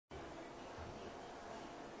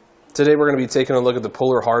Today we're going to be taking a look at the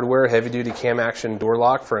Polar Hardware heavy-duty cam action door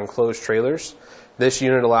lock for enclosed trailers. This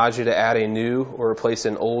unit allows you to add a new or replace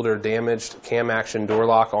an old or damaged cam action door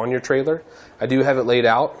lock on your trailer. I do have it laid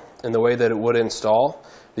out in the way that it would install.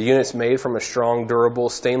 The unit's made from a strong, durable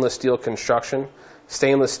stainless steel construction.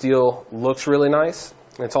 Stainless steel looks really nice,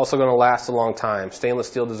 and it's also going to last a long time. Stainless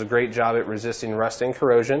steel does a great job at resisting rust and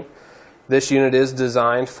corrosion. This unit is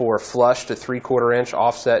designed for flush to 3/4 inch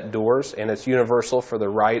offset doors, and it's universal for the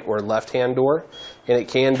right or left hand door, and it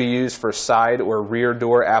can be used for side or rear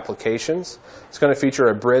door applications. It's going to feature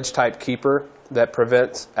a bridge type keeper that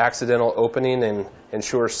prevents accidental opening and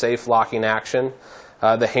ensures safe locking action.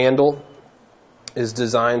 The handle is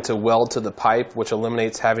designed to weld to the pipe, which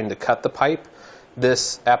eliminates having to cut the pipe.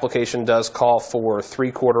 This application does call for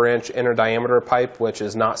 3/4 inch inner diameter pipe, which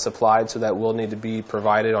is not supplied, so that will need to be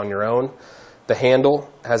provided on your own. The handle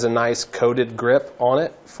has a nice coated grip on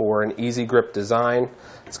it for an easy grip design.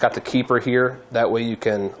 It's got the keeper here, that way you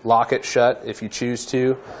can lock it shut if you choose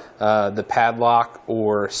to. The padlock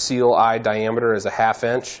or seal eye diameter is a 1/2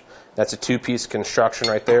 inch. That's a 2-piece construction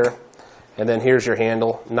right there. And then here's your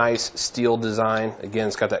handle, nice steel design. Again,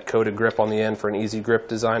 it's got that coated grip on the end for an easy grip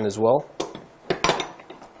design as well.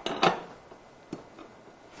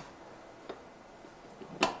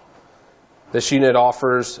 This unit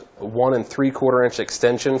offers a 1 3/4 inch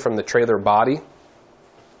extension from the trailer body.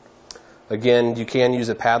 Again, you can use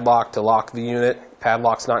a padlock to lock the unit.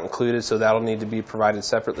 Padlock's not included, so that'll need to be provided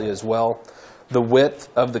separately as well. The width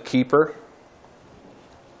of the keeper,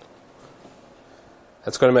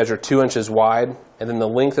 that's going to measure 2 inches wide, and then the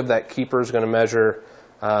length of that keeper is going to measure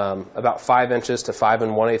about 5 inches to 5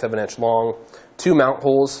 1/8 of an inch long. 2 mount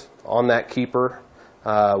holes on that keeper.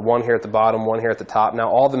 One here at the bottom, one here at the top. Now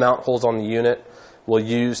all the mount holes on the unit will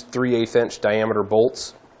use 3/8 inch diameter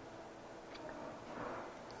bolts.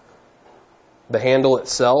 The handle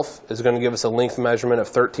itself is going to give us a length measurement of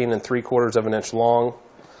 13 3/4 of an inch long.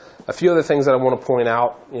 A few other things that I want to point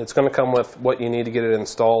out: it's going to come with what you need to get it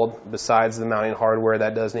installed besides the mounting hardware.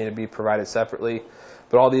 That does need to be provided separately.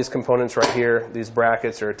 But all these components right here, these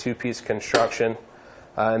brackets, are a 2-piece construction.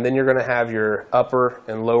 And then you're going to have your upper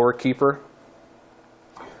and lower keeper.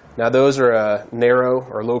 Now those are a narrow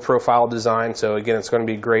or low profile design, so again it's going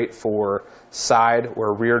to be great for side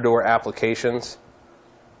or rear door applications.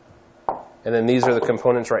 And then these are the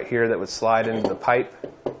components right here that would slide into the pipe.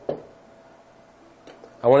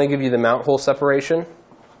 I want to give you the mount hole separation.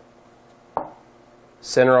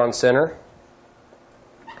 Center on center.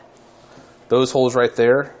 Those holes right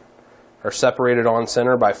there are separated on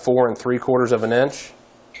center by 4 3/4 of an inch.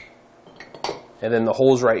 And then the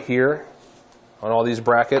holes right here on all these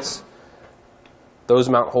brackets, those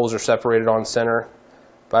mount holes are separated on center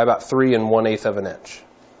by about 3 1/8 of an inch.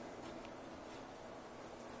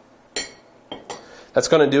 That's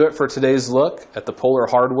going to do it for today's look at the Polar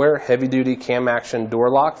Hardware heavy-duty cam action door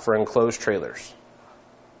lock for enclosed trailers.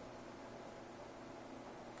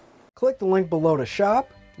 Click the link below to shop,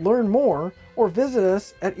 learn more, or visit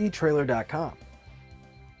us at etrailer.com.